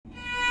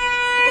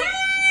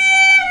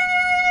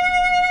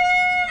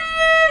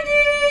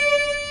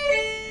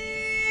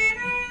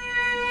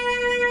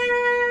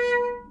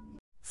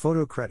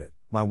Photo credit,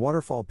 my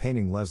waterfall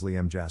painting Leslie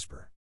M.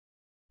 Jasper.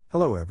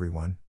 Hello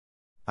everyone.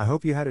 I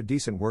hope you had a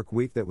decent work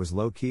week that was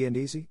low-key and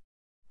easy.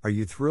 Are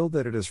you thrilled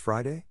that it is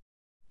Friday?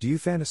 Do you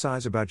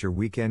fantasize about your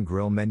weekend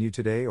grill menu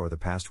today or the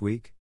past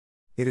week?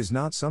 It is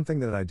not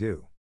something that I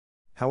do.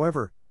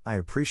 However, I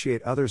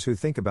appreciate others who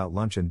think about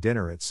lunch and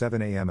dinner at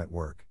 7 a.m. at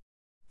work.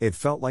 It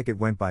felt like it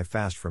went by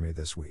fast for me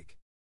this week.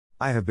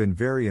 I have been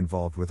very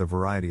involved with a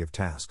variety of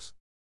tasks.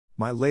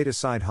 My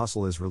latest side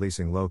hustle is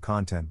releasing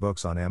low-content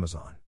books on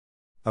Amazon.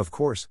 Of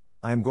course,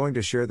 I am going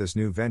to share this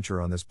new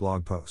venture on this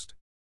blog post.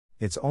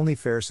 It's only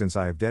fair since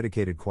I have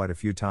dedicated quite a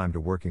few time to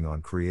working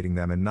on creating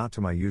them and not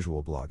to my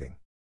usual blogging.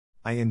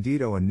 I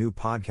indeed owe a new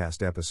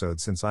podcast episode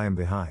since I am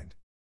behind.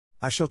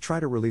 I shall try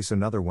to release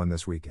another one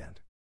this weekend.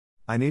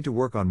 I need to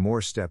work on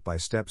more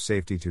step-by-step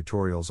safety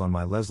tutorials on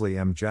my Leslie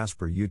M.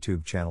 Jasper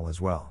YouTube channel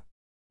as well.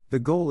 The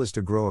goal is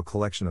to grow a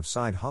collection of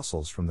side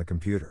hustles from the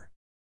computer.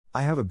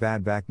 I have a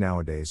bad back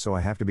nowadays, so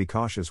I have to be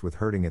cautious with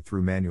hurting it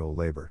through manual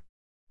labor.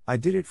 I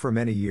did it for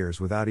many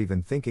years without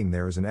even thinking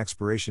there is an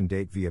expiration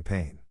date via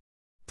pain.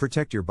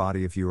 Protect your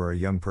body if you are a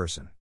young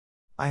person.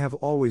 I have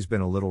always been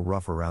a little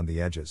rough around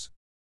the edges.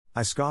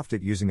 I scoffed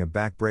at using a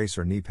back brace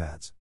or knee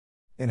pads.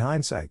 In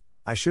hindsight,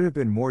 I should have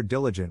been more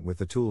diligent with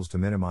the tools to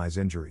minimize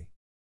injury.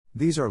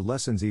 These are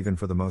lessons even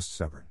for the most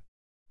stubborn.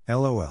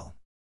 LOL.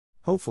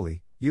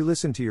 Hopefully, you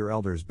listen to your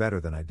elders better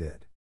than I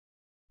did.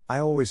 I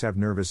always have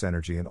nervous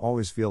energy and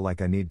always feel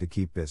like I need to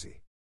keep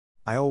busy.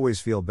 I always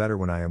feel better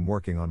when I am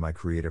working on my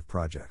creative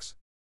projects.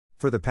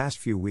 For the past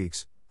few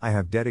weeks, I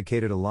have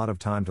dedicated a lot of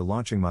time to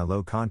launching my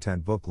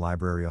low-content book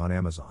library on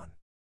Amazon.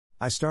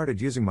 I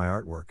started using my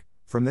artwork,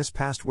 from this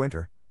past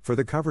winter, for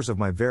the covers of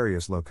my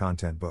various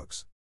low-content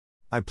books.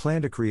 I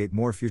plan to create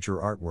more future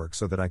artwork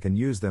so that I can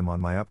use them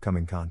on my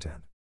upcoming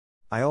content.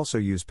 I also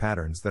use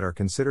patterns that are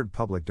considered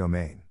public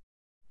domain.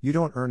 You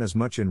don't earn as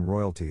much in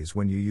royalties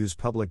when you use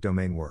public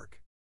domain work.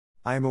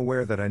 I am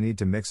aware that I need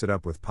to mix it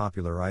up with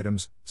popular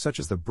items, such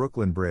as the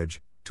Brooklyn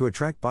Bridge, to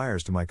attract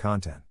buyers to my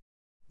content.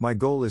 My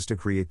goal is to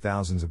create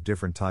thousands of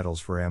different titles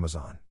for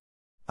Amazon.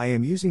 I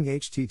am using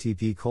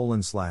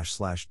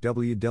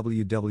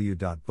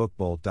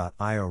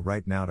http://www.bookbolt.io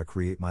right now to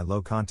create my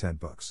low-content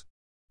books.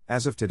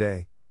 As of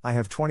today, I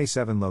have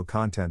 27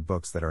 low-content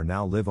books that are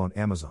now live on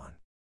Amazon.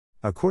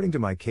 According to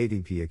my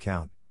KDP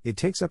account, it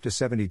takes up to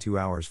 72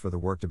 hours for the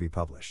work to be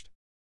published.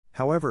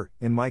 However,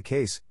 in my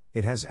case,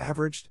 it has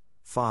averaged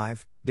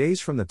 5 days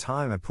from the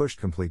time I pushed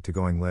complete to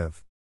going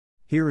live.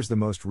 Here is the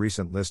most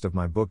recent list of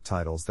my book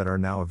titles that are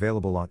now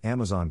available on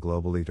Amazon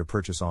globally to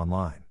purchase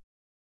online.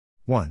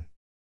 1.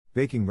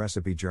 Baking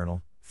Recipe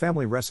Journal,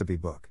 Family Recipe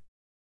Book.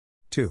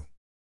 2.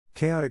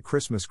 Chaotic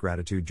Christmas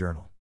Gratitude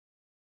Journal.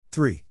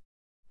 3.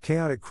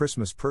 Chaotic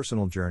Christmas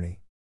Personal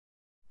Journey.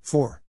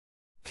 4.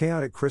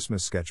 Chaotic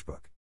Christmas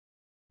Sketchbook.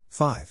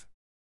 5.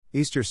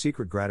 Easter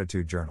Secret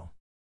Gratitude Journal.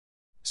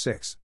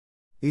 6.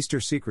 Easter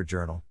Secret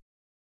Journal.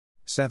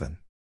 7.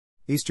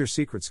 Easter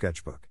Secret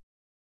Sketchbook.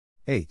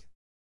 8.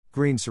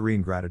 Green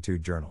Serene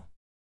Gratitude Journal.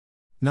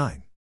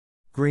 9.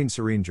 Green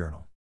Serene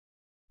Journal.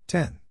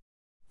 10.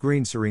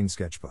 Green Serene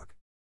Sketchbook.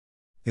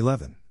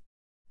 11.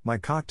 My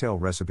Cocktail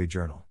Recipe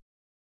Journal.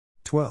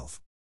 12.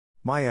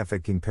 My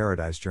Epic King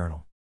Paradise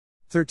Journal.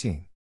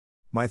 13.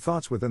 My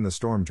Thoughts Within the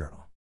Storm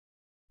Journal.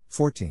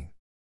 14.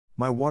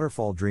 My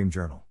Waterfall Dream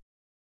Journal.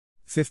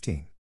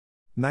 15.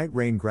 Night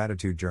Rain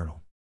Gratitude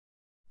Journal.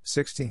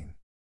 16.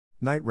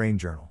 Night Rain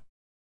Journal.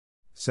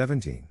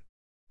 17.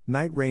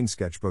 Night Rain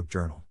Sketchbook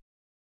Journal.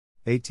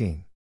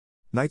 18.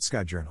 Night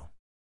Sky Journal.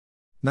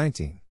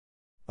 19.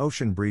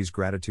 Ocean Breeze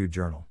Gratitude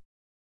Journal.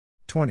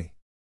 20.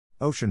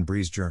 Ocean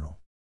Breeze Journal.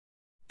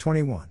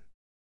 21.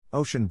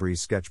 Ocean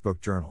Breeze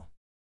Sketchbook Journal.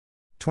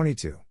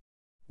 22.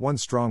 One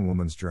Strong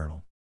Woman's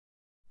Journal.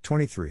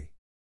 23.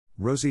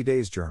 Rosy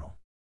Days Journal.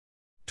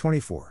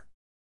 24.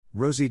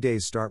 Rosy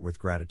Days Start with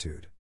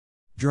Gratitude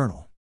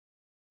Journal.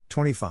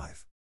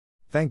 25.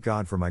 Thank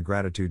God for my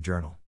Gratitude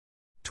Journal.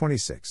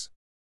 26.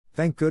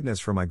 Thank goodness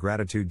for my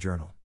Gratitude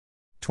Journal.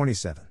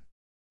 27.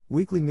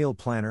 Weekly Meal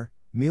Planner,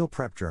 Meal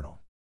Prep Journal.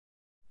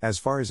 As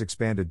far as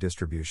expanded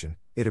distribution,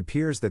 it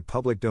appears that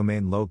public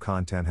domain low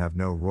content have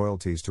no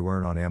royalties to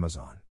earn on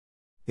Amazon.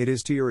 It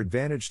is to your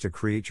advantage to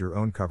create your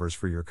own covers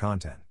for your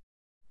content.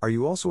 Are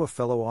you also a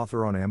fellow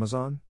author on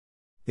Amazon?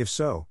 If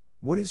so,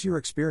 what is your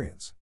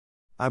experience?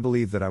 I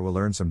believe that I will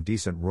earn some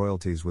decent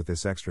royalties with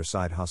this extra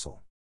side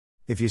hustle.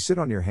 If you sit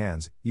on your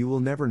hands, you will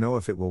never know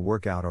if it will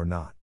work out or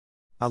not.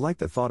 I like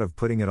the thought of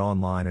putting it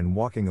online and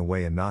walking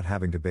away and not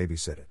having to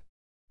babysit it.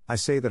 I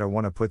say that I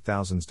want to put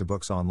thousands to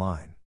books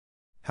online.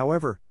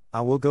 However,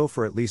 I will go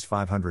for at least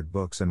 500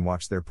 books and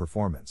watch their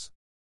performance.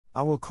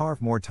 I will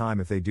carve more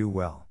time if they do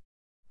well.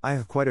 I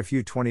have quite a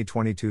few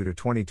 2022 to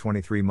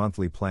 2023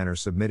 monthly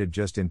planners submitted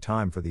just in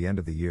time for the end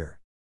of the year.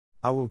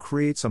 I will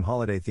create some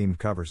holiday-themed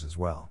covers as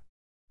well.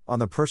 On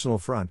the personal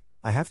front,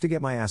 I have to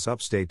get my ass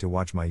upstate to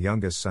watch my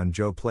youngest son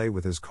Joe play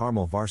with his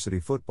Carmel varsity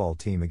football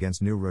team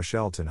against New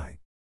Rochelle tonight.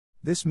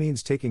 This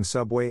means taking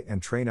subway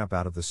and train up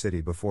out of the city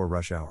before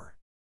rush hour.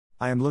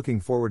 I am looking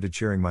forward to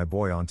cheering my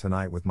boy on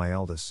tonight with my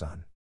eldest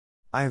son.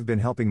 I have been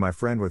helping my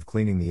friend with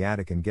cleaning the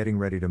attic and getting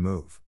ready to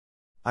move.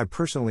 I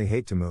personally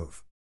hate to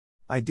move.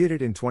 I did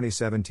it in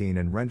 2017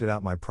 and rented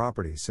out my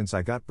property since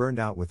I got burned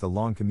out with the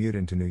long commute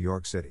into New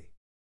York City.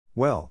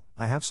 Well,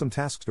 I have some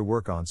tasks to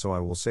work on, so I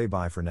will say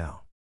bye for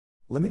now.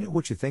 Let me know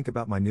what you think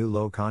about my new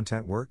low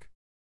content work.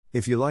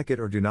 If you like it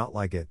or do not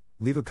like it,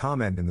 leave a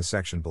comment in the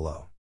section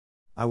below.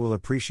 I will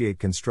appreciate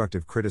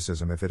constructive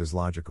criticism if it is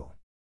logical.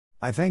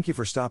 I thank you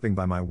for stopping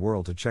by my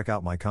world to check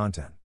out my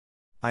content.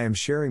 I am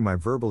sharing my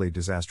Verbally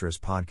Disastrous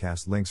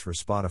podcast links for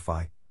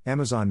Spotify,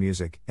 Amazon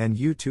Music, and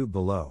YouTube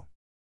below.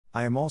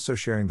 I am also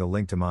sharing the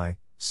link to my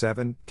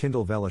 7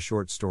 Kindle Vella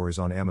short stories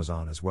on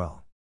Amazon as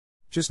well.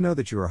 Just know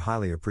that you are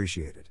highly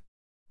appreciated.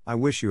 I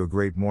wish you a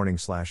great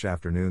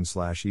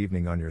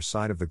morning/afternoon/evening on your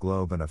side of the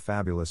globe and a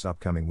fabulous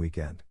upcoming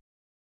weekend.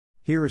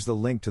 Here is the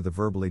link to the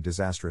Verbally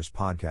Disastrous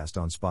podcast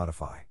on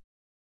Spotify.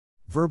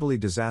 Verbally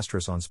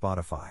Disastrous on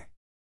Spotify.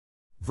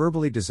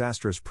 Verbally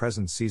Disastrous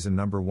Present Season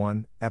Number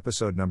 1,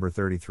 Episode Number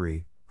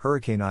 33,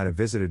 Hurricane Ida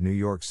visited New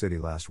York City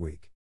last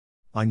week.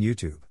 On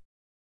YouTube.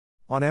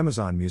 On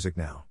Amazon Music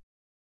now.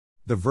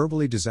 The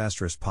Verbally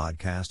Disastrous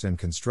podcast and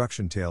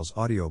Construction Tales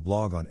audio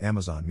blog on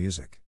Amazon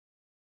Music.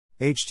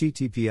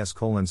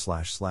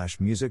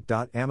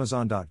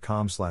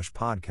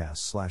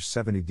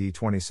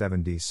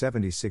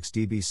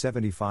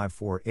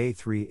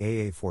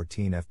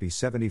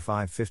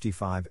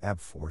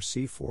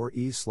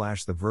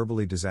 The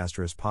Verbally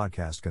Disastrous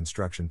Podcast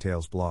Construction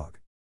Tales blog.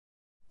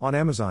 On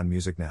Amazon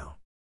Music now.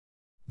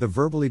 The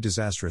Verbally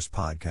Disastrous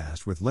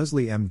Podcast with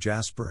Leslie M.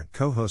 Jasper and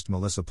co-host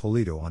Melissa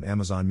Polito on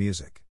Amazon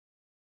Music.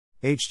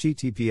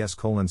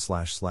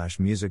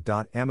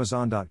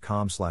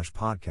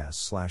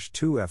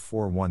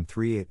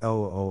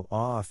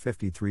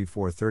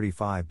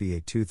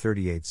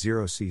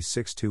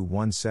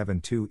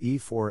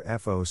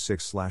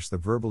 The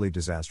Verbally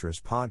Disastrous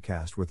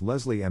Podcast with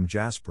Leslie M.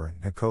 Jasper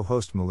and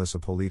co-host Melissa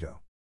Polito.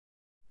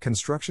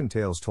 Construction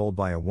Tales Told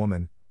by a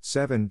Woman,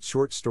 7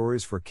 Short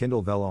Stories for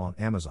Kindle Vella on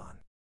Amazon.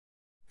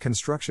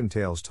 Construction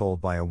Tales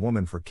Told by a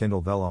Woman for Kindle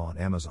Vella on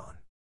Amazon.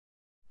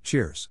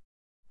 Cheers.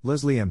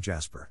 Leslie M.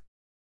 Jasper.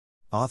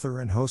 Author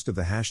and host of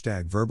the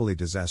 #Verbally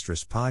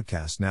Disastrous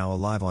podcast, now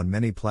alive on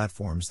many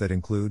platforms that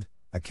include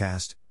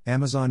Acast,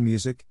 Amazon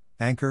Music,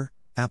 Anchor,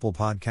 Apple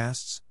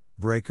Podcasts,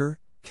 Breaker,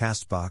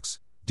 Castbox,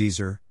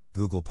 Deezer,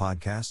 Google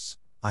Podcasts,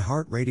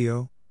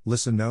 iHeartRadio,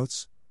 Listen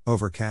Notes,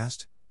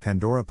 Overcast,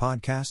 Pandora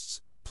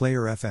Podcasts,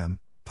 Player FM,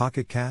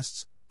 Pocket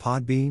Casts,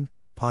 Podbean,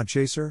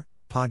 Podchaser,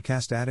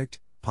 Podcast Addict,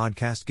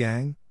 Podcast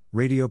Gang,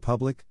 Radio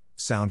Public,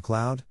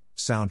 SoundCloud,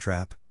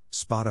 Soundtrap,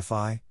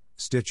 Spotify,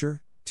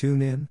 Stitcher,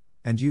 TuneIn,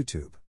 and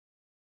YouTube.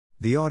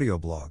 The audio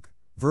blog,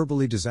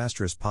 Verbally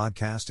Disastrous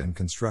Podcast and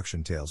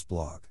Construction Tales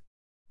blog.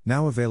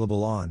 Now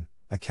available on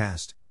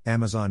Acast,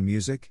 Amazon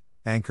Music,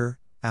 Anchor,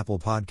 Apple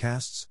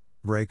Podcasts,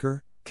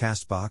 Breaker,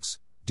 Castbox,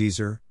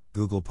 Deezer,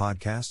 Google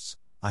Podcasts,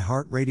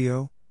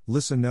 iHeartRadio,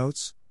 Listen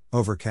Notes,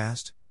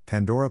 Overcast,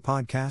 Pandora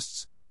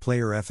Podcasts,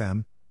 Player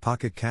FM,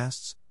 Pocket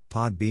Casts,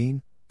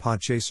 Podbean,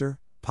 Podchaser,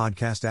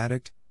 Podcast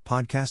Addict,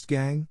 Podcast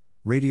Gang,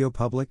 Radio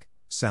Public,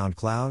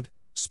 SoundCloud,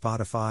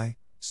 Spotify,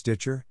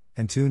 Stitcher,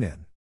 and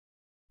TuneIn.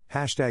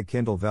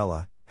 #Kindle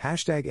Vella,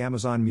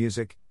 #Amazon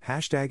Music,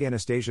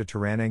 #Anastasia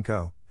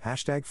Taranenko,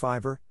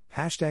 #Fiverr,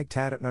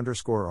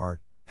 #Tatat_art,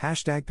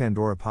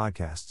 #Pandora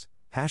Podcasts,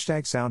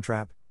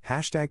 #Soundtrap,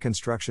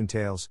 #Construction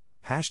Tales,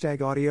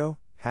 #Audio,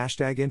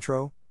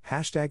 #Intro,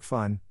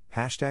 #Fun,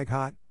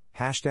 #Hot,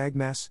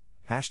 #Mess,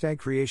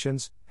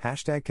 #Creations,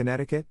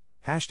 #Connecticut,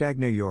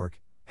 #New York,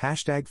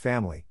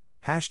 #Family,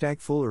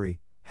 #Foolery,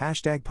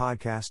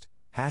 #Podcast,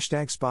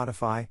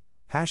 #Spotify,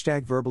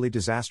 #Verbally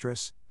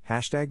Disastrous,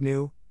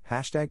 #New,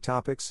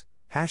 #Topics,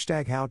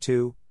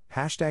 #How-To,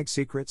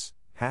 #Secrets,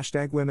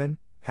 #Women,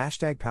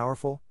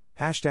 #Powerful,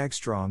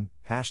 #Strong,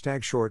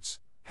 #Shorts,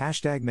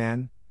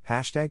 #Men,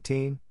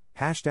 #Teen,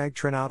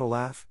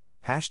 #Trinauta-Laugh,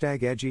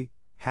 #Edgy,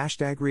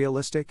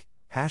 #Realistic,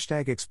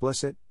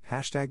 #Explicit,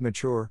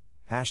 #Mature,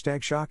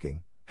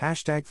 #Shocking,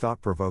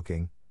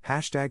 #Thought-Provoking,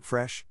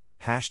 #Fresh,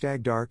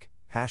 #Dark,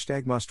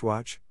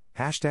 #Must-Watch,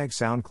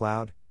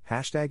 #SoundCloud,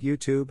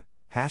 #YouTube,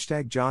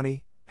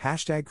 #Johnny,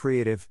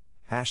 #Creative,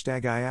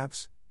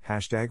 #IAPS,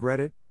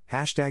 #Reddit,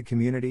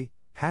 #Community,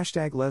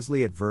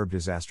 #Leslie at Verb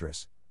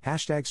Disastrous,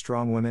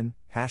 #Strong Women,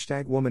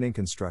 #Woman in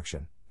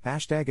Construction,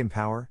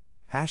 #Empower,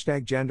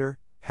 #Gender,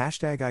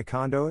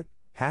 #iConduit,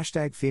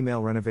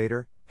 #Female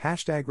Renovator,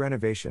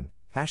 #Renovation,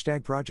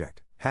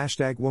 #Project,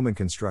 #Woman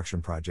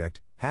Construction Project,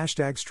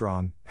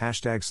 #Strong,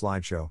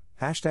 #Slideshow,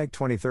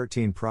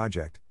 #2013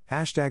 Project,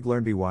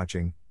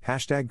 #LearnBeWatching,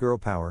 Girl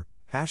Power,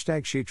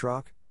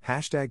 #Sheetrock,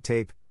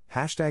 #Tape,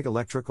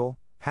 #Electrical,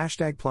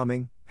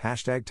 #Plumbing,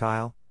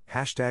 #Tile,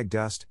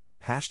 #Dust,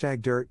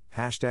 #Dirt,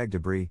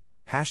 #Debris,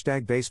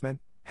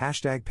 #Basement,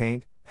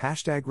 #Paint,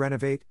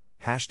 #Renovate,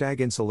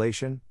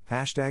 #Insulation,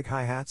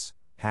 #Hi-Hats,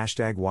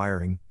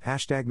 #Wiring,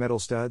 #Metal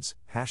Studs,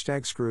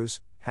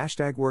 #Screws,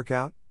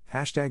 #Workout,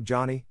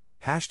 #Johnny,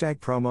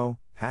 #Promo,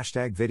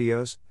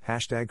 #Videos,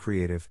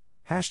 #Creative,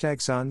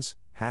 #Sons,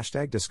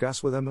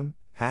 #Discuss with them,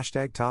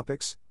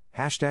 #Topics,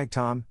 hashtag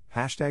Tom,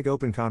 hashtag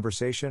Open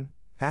Conversation,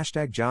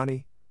 hashtag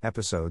Johnny,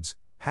 episodes,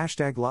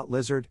 hashtag Lot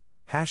Lizard,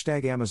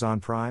 hashtag Amazon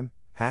Prime,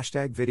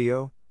 hashtag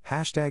Video,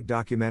 hashtag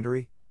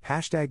Documentary,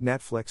 hashtag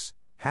Netflix,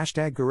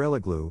 hashtag Gorilla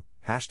Glue,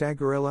 hashtag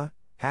Gorilla,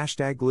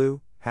 hashtag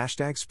Glue,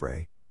 hashtag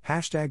Spray,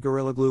 hashtag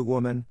Gorilla Glue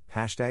Woman,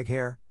 hashtag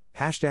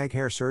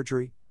Hair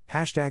Surgery,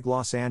 hashtag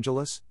Los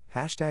Angeles,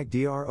 hashtag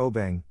Dr.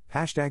 Obeng,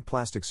 hashtag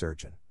Plastic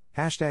Surgeon,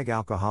 hashtag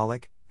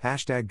Alcoholic,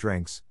 hashtag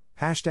Drinks,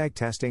 hashtag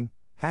Testing,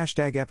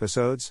 hashtag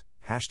Episodes,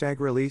 hashtag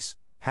Release,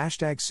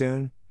 hashtag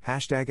Soon,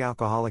 hashtag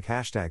Alcoholic,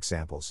 hashtag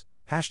Samples,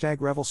 hashtag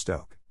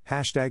Revelstoke,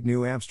 hashtag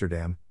New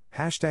Amsterdam,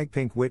 hashtag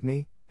Pink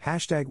Whitney,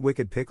 hashtag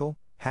Wicked Pickle,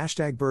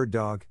 hashtag Bird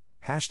Dog,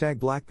 hashtag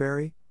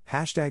Blackberry,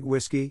 hashtag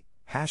Whiskey,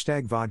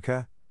 hashtag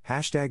Vodka,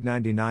 hashtag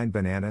 99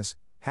 Bananas,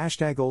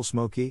 hashtag Old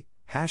Smoky,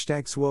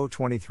 hashtag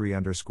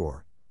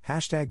SWO23_,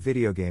 hashtag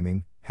Video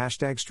Gaming,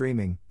 hashtag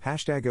Streaming,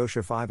 hashtag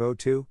OSHA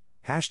 502,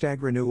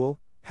 hashtag Renewal,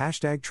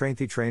 hashtag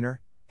Trainthy Trainer,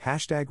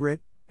 hashtag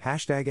RIT,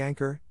 hashtag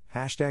Anchor,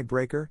 hashtag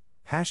Breaker,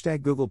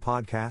 hashtag Google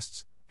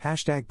Podcasts,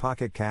 hashtag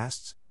Pocket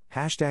Casts,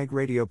 hashtag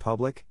Radio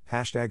Public,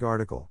 hashtag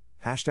Article,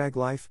 hashtag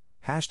Life,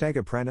 hashtag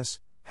Apprentice,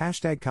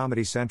 hashtag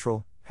Comedy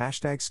Central,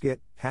 hashtag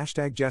Skit,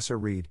 hashtag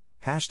Jessa Reed,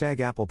 hashtag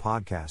Apple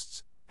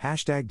Podcasts,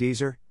 hashtag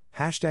Deezer,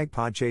 hashtag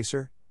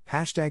Podchaser,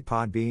 hashtag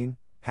Podbean,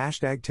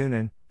 hashtag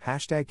TuneIn,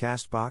 hashtag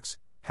Castbox,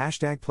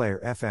 hashtag Player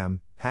FM,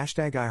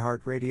 hashtag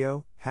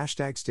iHeartRadio,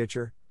 hashtag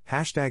Stitcher,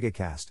 hashtag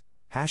Acast,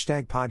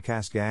 hashtag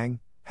Podcast Gang,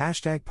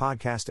 hashtag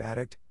Podcast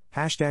Addict,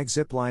 hashtag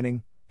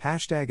Ziplining,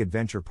 hashtag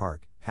Adventure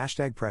Park,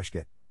 hashtag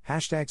Preshkit,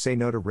 hashtag Say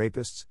No to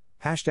Rapists,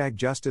 hashtag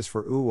Justice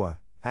for Uwa,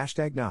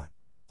 hashtag Not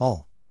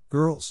All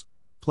Girls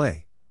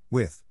Play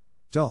with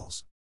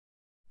Dolls.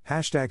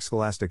 Hashtag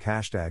Scholastic,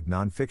 hashtag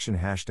Nonfiction,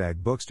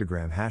 hashtag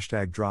Bookstagram,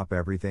 hashtag Drop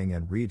Everything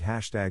and Read,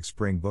 hashtag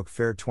Spring Book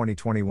Fair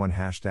 2021,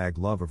 hashtag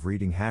Love of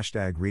Reading,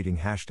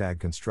 hashtag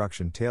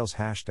Construction Tales,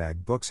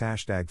 hashtag Books,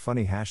 hashtag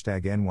Funny,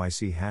 hashtag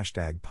NYC,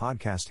 hashtag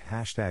Podcast,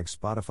 hashtag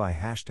Spotify,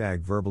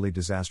 hashtag Verbally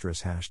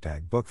Disastrous,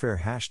 hashtag Book Fair,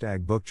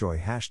 hashtag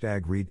Bookjoy,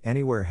 hashtag Read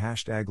Anywhere,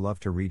 hashtag Love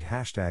to Read,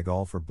 hashtag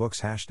All for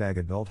Books, hashtag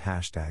Adult,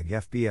 hashtag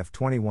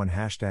FBF21,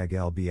 hashtag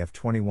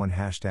LBF21,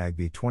 hashtag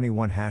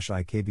B21,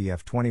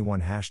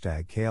 IKBF21,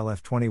 hashtag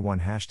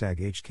KLF21, hashtag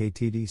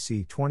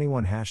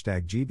HKTDC21,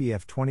 hashtag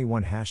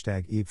GBF21,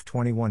 hashtag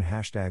EVE21,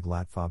 hashtag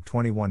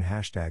LATFOB21,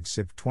 hashtag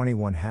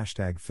SIP21,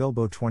 hashtag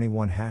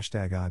Filbo21,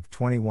 hashtag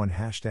IVE21,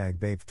 hashtag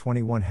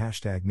BAPE21,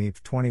 hashtag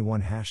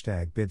MEEP21,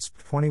 hashtag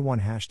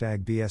BIDSP21,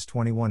 hashtag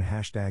BS21,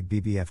 hashtag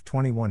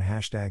BBF21,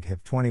 hashtag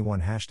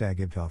HIP21, hashtag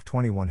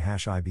IBTOF21,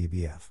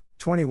 IBBF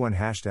 21,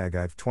 hashtag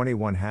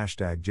IVE21,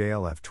 hashtag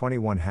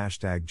JLF21,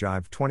 hashtag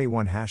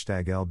Jive21,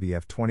 hashtag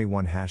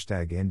LBF21,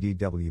 hashtag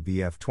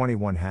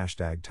NDWBF21,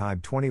 hashtag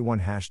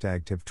TIBE21,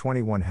 hashtag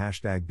TIP21,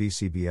 hashtag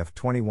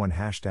BCBF21,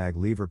 hashtag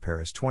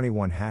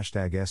LeverParis21,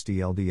 hashtag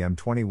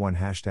SDLDM21,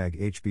 hashtag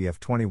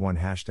HBF21,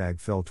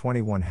 hashtag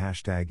Phil21,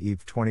 hashtag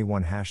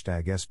EVE21,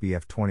 hashtag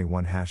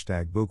SBF21,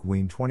 hashtag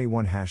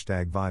Bookween21,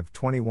 hashtag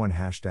Vive21,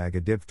 hashtag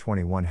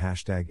Adib21,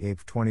 hashtag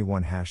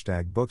Ape21,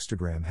 hashtag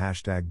Bookstagram,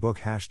 hashtag Book,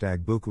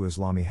 hashtag Buku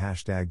Islami,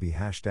 hashtag B,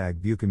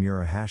 hashtag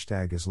Bukamura,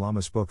 hashtag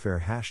Islamist Book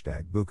Fair,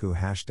 hashtag Buku,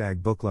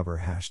 hashtag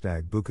Booklover,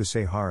 hashtag Buku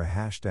Sahara,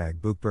 hashtag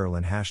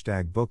Bookberlin,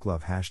 hashtag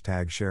Booklove,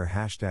 hashtag Share,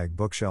 hashtag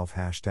Bookshelf,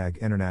 hashtag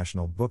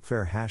International Book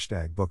Fair,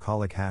 hashtag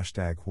Bookaholic,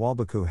 hashtag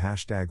Walbaku,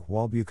 hashtag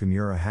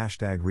Walbukamura,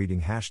 hashtag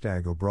Reading,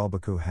 hashtag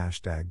Obralbaku,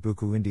 hashtag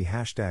Buku Indie,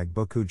 hashtag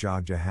Boku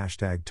Jogja,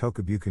 hashtag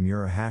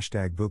Tokabukamura,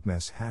 hashtag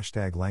Bookmess,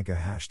 hashtag Lanka,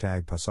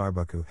 hashtag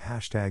Pasarbaku,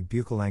 hashtag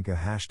Bukalanka,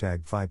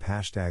 hashtag Fipe,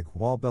 hashtag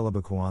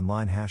Walbelabaku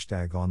Online,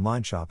 hashtag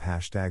Online Shop,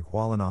 hashtag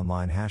Wallen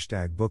Online,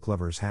 hashtag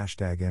Booklovers,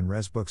 hashtag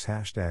NResBooks,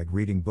 hashtag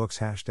Reading Books,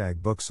 hashtag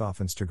Booksoft,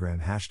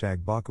 Instagram,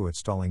 hashtag Baku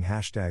Stalling,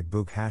 hashtag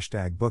Book,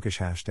 hashtag Bookish,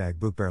 hashtag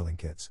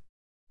Bookbarrelingkids,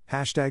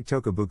 hashtag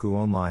Tokabuku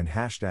Online,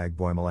 hashtag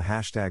Boimala,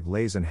 hashtag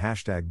Lazen,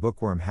 hashtag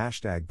Bookworm,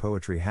 hashtag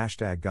Poetry,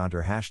 hashtag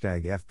Gonter,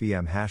 hashtag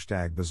FBM,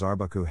 hashtag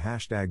Bazarbaku,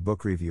 hashtag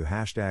Book Review,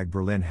 hashtag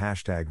Berlin,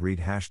 hashtag Read,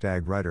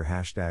 hashtag Writer,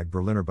 hashtag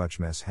Berliner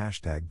Buchmesse,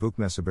 hashtag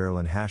Buchmesse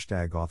Berlin,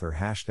 hashtag Author,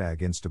 hashtag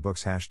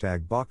Instabooks,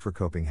 hashtag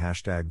Bachverkoping,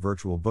 hashtag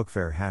Virtual Book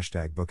Fair,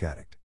 hashtag Book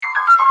Addict.